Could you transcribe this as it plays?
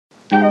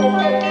So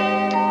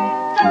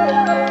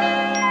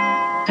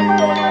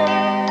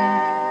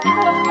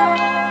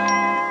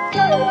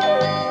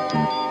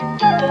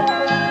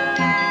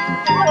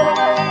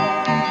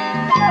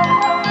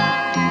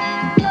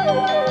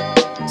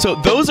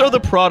those are the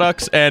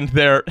products and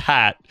their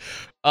hat.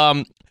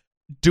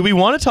 Do we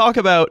want to talk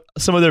about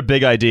some of their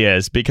big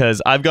ideas?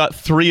 Because I've got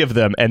 3 of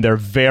them, and they're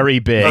very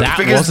big.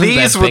 Because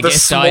these were the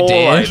small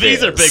ideas.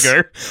 These are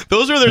bigger.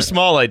 Those were their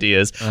small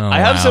ideas. I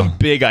have some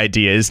big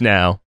ideas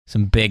now.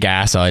 Some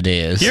big-ass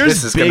ideas.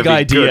 This is big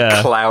idea.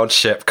 Good cloud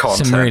ship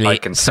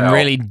content, some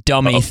really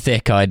dummy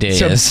thick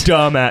ideas.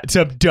 Some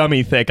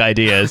dummy thick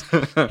ideas.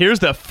 Here's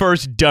the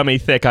first dummy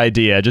thick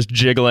idea, just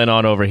jiggling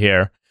on over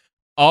here.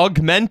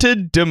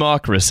 Augmented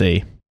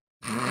democracy.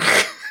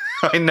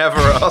 I never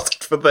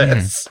asked for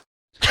this.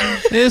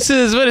 This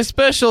is very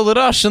special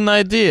Russian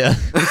idea.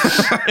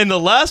 In the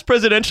last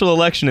presidential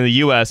election in the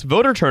U.S.,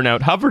 voter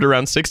turnout hovered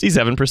around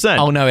 67%.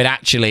 Oh no, it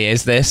actually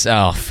is this?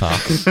 Oh fuck.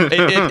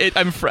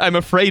 I'm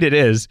afraid it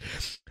is.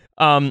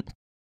 The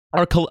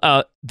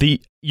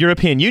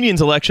European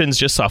Union's elections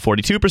just saw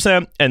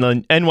 42%, and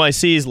the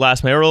NYC's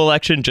last mayoral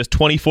election, just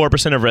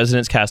 24% of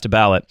residents cast a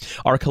ballot.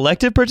 Our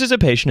collective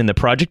participation in the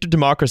project of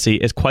democracy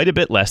is quite a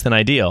bit less than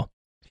ideal.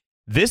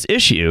 This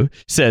issue,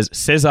 says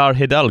Cesar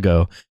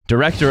Hidalgo,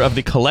 director of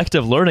the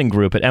Collective Learning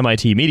Group at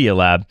MIT Media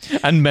Lab,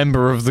 and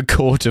member of the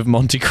Court of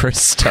Monte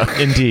Cristo.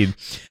 Indeed.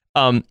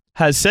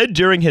 Has said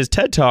during his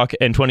TED Talk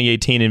in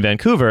 2018 in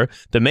Vancouver,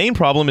 the main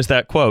problem is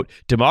that, quote,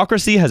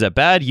 democracy has a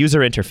bad user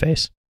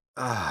interface.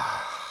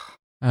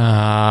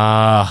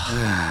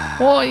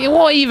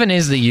 What even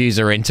is the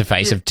user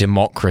interface of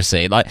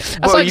democracy? Like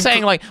that's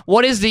saying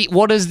what is the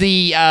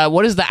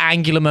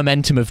angular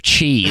momentum of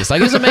cheese?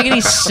 Like, does it make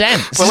any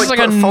sense? Well, this is like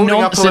a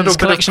nonsense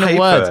collection of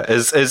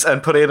words.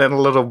 And put it in a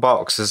little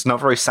box is not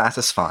very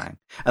satisfying,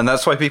 and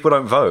that's why people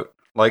don't vote.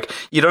 Like,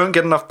 you don't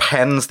get enough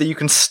pens that you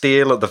can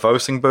steal at the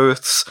voting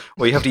booths,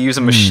 or you have to use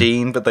a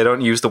machine, but they don't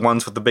use the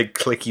ones with the big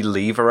clicky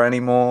lever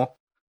anymore.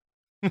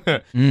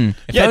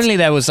 If only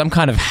there was some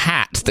kind of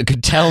hat that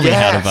could tell me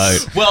how to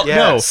vote. Well,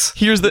 no.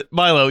 Here's the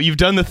Milo. You've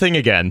done the thing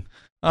again.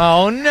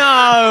 Oh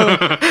no!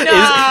 No! Is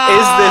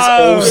this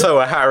also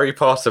a Harry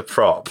Potter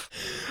prop?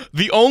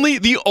 The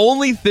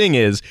only thing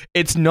is,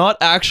 it's not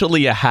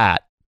actually a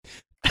hat.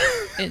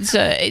 It's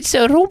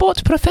a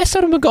robot,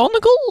 Professor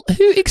McGonagall,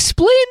 who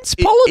explains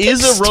politics. It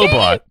is a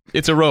robot.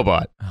 It's a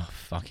robot. Oh,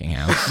 fucking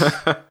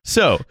hell.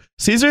 So,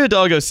 Cesar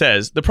Hidalgo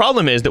says, the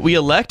problem is that we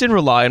elect and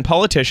rely on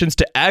politicians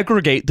to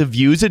aggregate the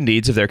views and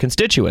needs of their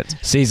constituents.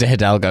 Cesar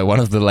Hidalgo, one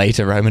of the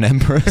later Roman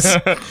emperors.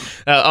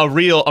 a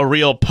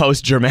real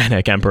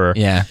post-Germanic emperor.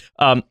 Yeah.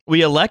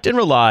 We elect and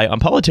rely on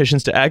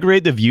politicians to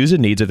aggregate the views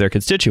and needs of their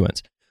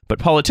constituents. But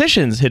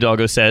politicians,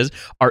 Hidalgo says,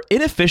 are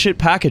inefficient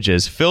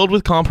packages filled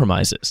with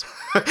compromises.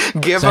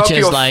 Give up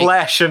your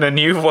flesh and a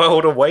new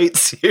world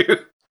awaits you.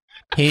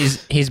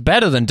 He's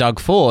better than Doug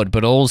Ford,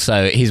 but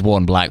also he's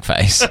worn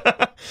blackface.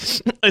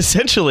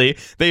 Essentially,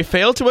 they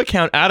fail to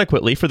account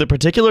adequately for the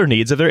particular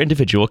needs of their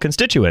individual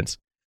constituents.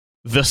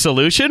 The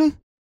solution?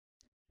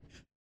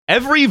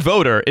 Every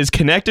voter is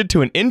connected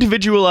to an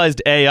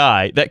individualized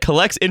AI that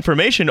collects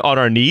information on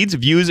our needs,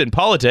 views, and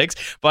politics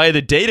via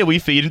the data we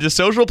feed into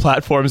social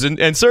platforms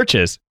and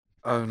searches.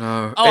 Oh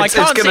no! I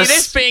can't see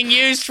this being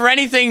used for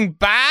anything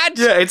bad.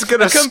 Yeah, it's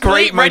gonna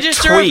complete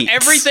register of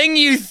everything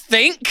you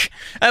think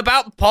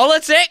about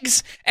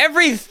politics.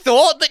 Every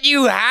thought that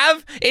you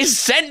have is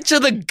sent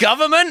to the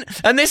government,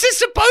 and this is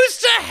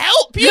supposed to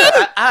help you.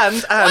 Yeah,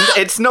 and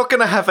it's not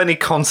gonna have any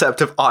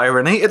concept of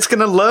irony. It's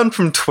gonna learn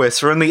from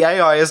Twitter, and the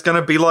AI is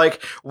gonna be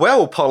like,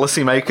 "Well,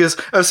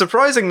 policymakers, a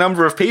surprising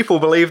number of people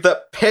believe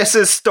that piss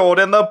is stored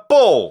in the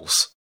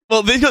balls."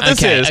 Well, this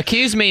is...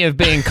 Accuse me of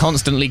being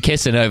constantly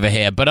kissing over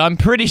here, but I'm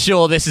pretty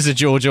sure this is a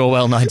George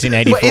Orwell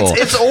 1984.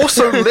 Well, it's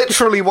also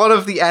literally one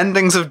of the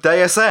endings of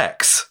Deus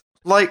Ex.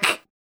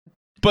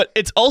 But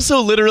it's also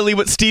literally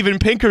what Steven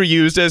Pinker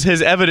used as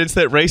his evidence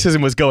that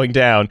racism was going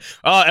down.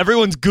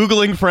 Everyone's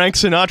Googling Frank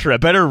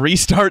Sinatra. Better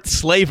restart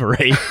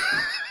slavery.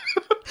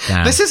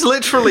 This is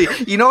literally...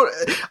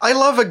 I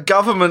love a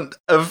government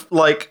of,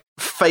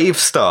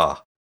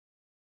 Favestar.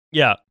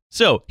 Yeah.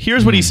 So,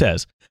 here's what he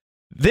says.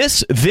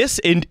 This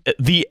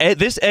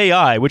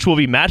AI, which will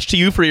be matched to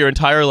you for your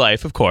entire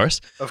life, of course,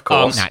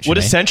 would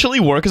essentially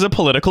work as a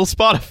political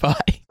Spotify.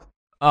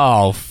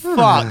 Oh,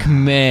 fuck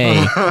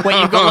me.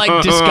 Wait, you've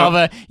got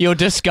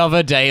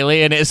Discover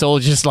Daily, and it's all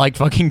just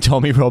fucking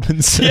Tommy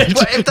Robinson. Yeah,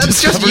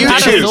 that's just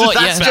YouTube.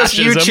 That's just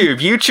YouTube.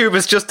 YouTube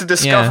is just a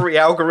discovery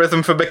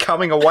algorithm for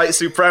becoming a white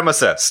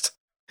supremacist.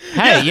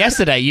 Hey,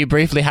 yesterday you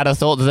briefly had a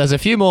thought that there's a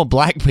few more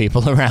black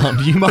people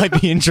around. You might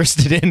be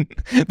interested in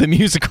the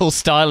musical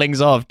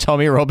stylings of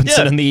Tommy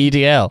Robinson and the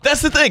EDL.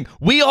 That's the thing.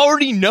 We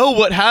already know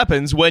what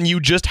happens when you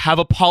just have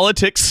a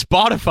politics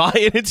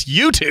Spotify and it's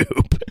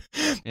YouTube.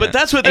 But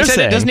that's what they're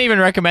saying. It doesn't even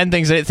recommend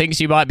things that it thinks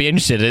you might be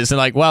interested in. It's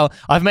like, well,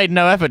 I've made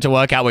no effort to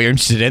work out what you're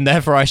interested in,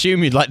 therefore I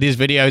assume you'd like these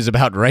videos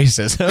about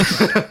racism.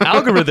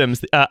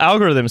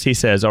 Algorithms, he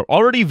says, are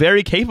already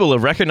very capable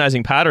of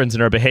recognizing patterns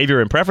in our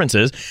behavior and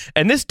preferences,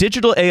 and this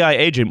digital AI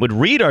agent would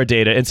read our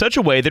data in such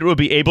a way that it would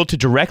be able to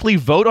directly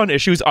vote on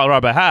issues on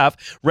our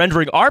behalf,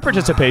 rendering our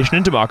participation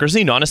in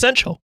democracy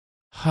non-essential.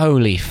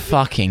 Holy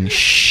fucking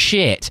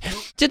shit.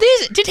 Did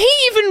he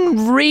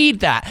even read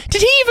that?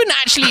 Did he even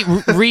actually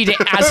read it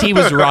as he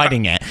was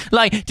writing it?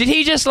 Like, did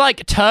he just,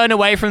 like, turn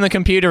away from the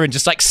computer and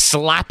just, like,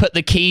 slap at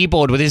the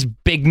keyboard with his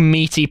big,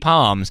 meaty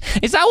palms?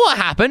 Is that what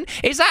happened?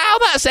 Is that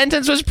how that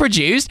sentence was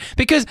produced?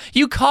 Because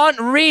you can't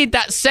read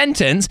that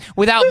sentence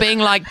without being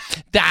like,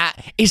 that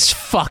is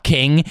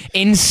fucking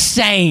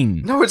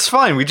insane. No, it's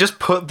fine. We just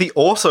put the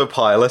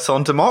autopilot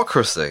on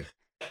democracy.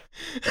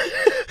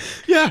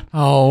 Yeah.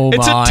 Oh,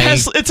 it's my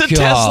It's a God.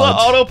 Tesla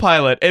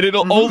autopilot, and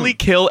it'll only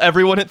kill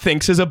everyone it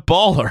thinks is a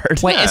baller.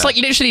 Wait, it's like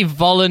literally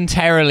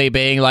voluntarily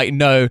being like,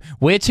 no,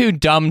 we're too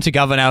dumb to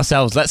govern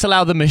ourselves. Let's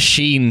allow the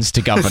machines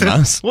to govern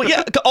us. Well,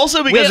 yeah,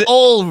 also because We're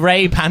all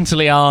Ray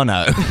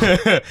Pantoliano.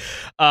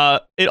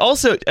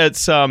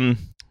 it's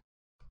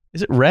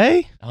is it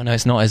Ray? Oh, no,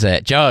 it's not, is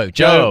it? Joe.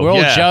 Joe, We're all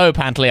yeah. Joe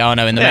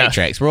Pantoliano in the Yeah.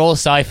 Matrix. We're all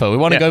Cypher. We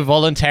want to Yeah. go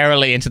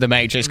voluntarily into the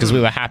Matrix because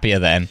we were happier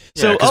then.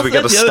 Yeah, 'cause also we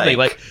get that's a the other steak. thing,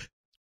 like,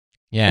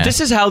 Yeah. this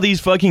is how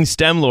these fucking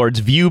STEM lords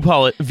view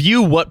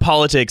what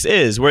politics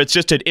is, where it's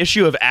just an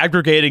issue of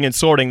aggregating and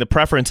sorting the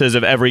preferences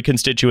of every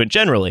constituent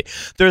generally.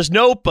 There's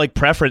no, like,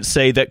 preference,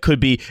 say, that could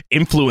be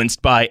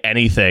influenced by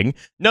anything.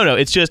 No,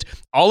 it's just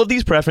all of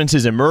these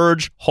preferences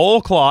emerge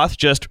whole cloth,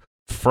 just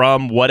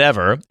from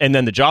whatever, and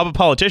then the job of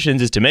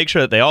politicians is to make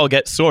sure that they all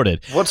get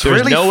sorted. What's There's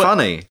really no-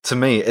 funny to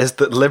me is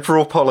that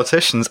liberal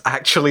politicians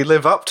actually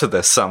live up to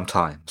this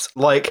sometimes.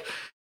 Like,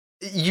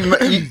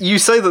 you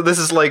say that this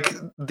is like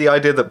the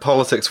idea that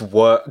politics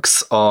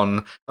works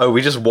on, we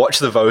just watch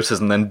the voters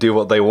and then do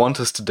what they want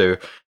us to do.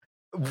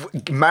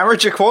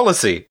 Marriage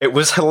equality. It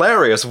was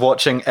hilarious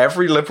watching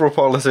every liberal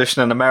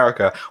politician in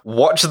America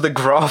watch the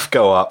graph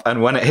go up,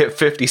 and when it hit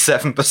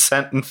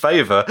 57% in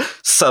favor,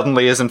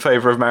 suddenly is in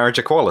favor of marriage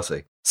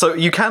equality. So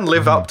you can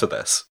live up to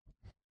this.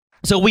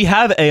 So we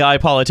have AI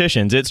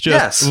politicians. It's just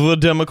Yes. the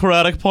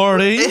Democratic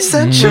Party.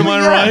 Essentially, Am I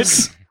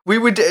yes. right? We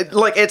would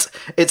like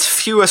it's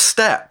fewer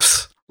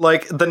steps.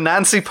 Like the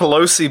Nancy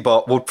Pelosi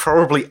bot would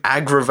probably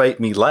aggravate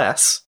me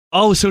less.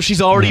 Oh, so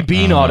she's already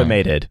been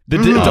automated. The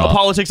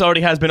politics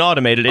already has been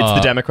automated. It's the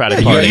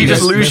Democratic Party. You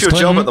just Miss lose your job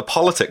Clinton? at the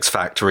politics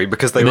factory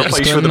because they Miss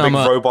replace you with a big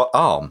Clinton, robot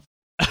arm.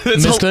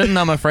 Miss Clinton,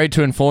 I'm afraid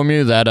to inform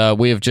you that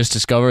we have just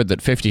discovered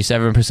that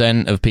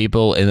 57% of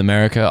people in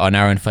America are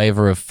now in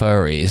favor of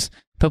furries.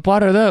 But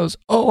what are those?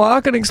 Oh, I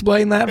can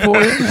explain that for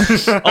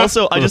you.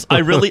 Also, I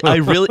really,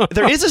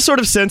 there is a sort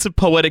of sense of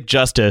poetic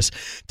justice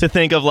to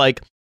think of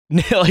like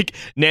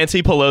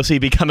Nancy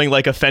Pelosi becoming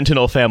like a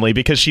fentanyl family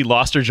because she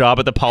lost her job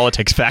at the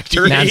politics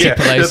factory. Nancy Yeah,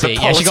 Pelosi. the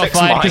Yeah, she got politics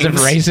fired because of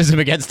minds. racism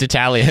against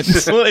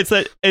Italians. Well, it's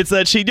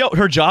that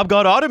her job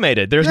got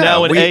automated. There's Yeah,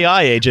 now an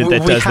AI agent that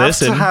does we have this.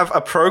 to And have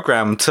a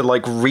program to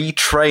like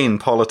retrain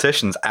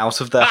politicians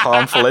out of their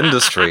harmful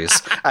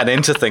industries and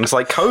into things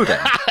like coding.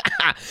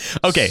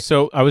 okay,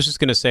 So I was just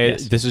going to say,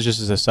 Yes. this is just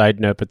as a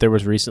side note, but there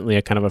was recently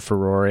a kind of a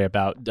furore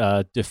about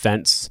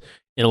defense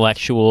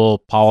intellectual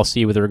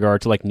policy with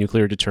regard to like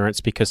nuclear deterrence,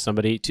 because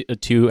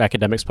two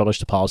academics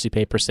published a policy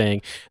paper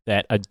saying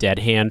that a dead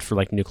hand for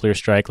like nuclear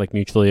strike, like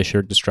mutually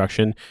assured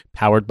destruction,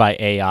 powered by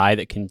AI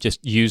that can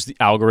just use the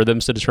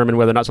algorithms to determine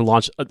whether or not to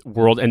launch a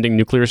world-ending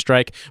nuclear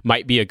strike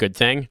might be a good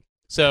thing.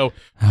 So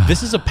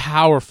this is a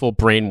powerful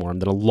brainworm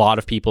that a lot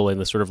of people in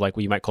the sort of like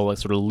what you might call a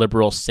sort of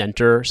liberal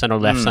center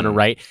left, center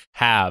right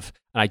have.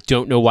 And I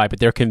don't know why, but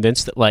they're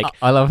convinced that like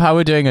I love how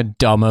we're doing a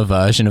dumber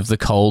version of the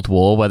Cold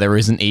War where there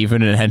isn't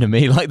even an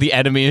enemy. Like the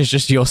enemy is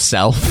just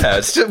yourself. Yeah,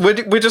 it's just,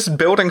 we're just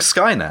building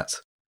Skynet.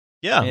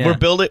 yeah, we're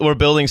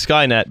building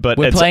Skynet, but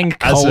We're it's playing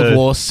as Cold a-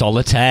 War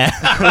solitaire.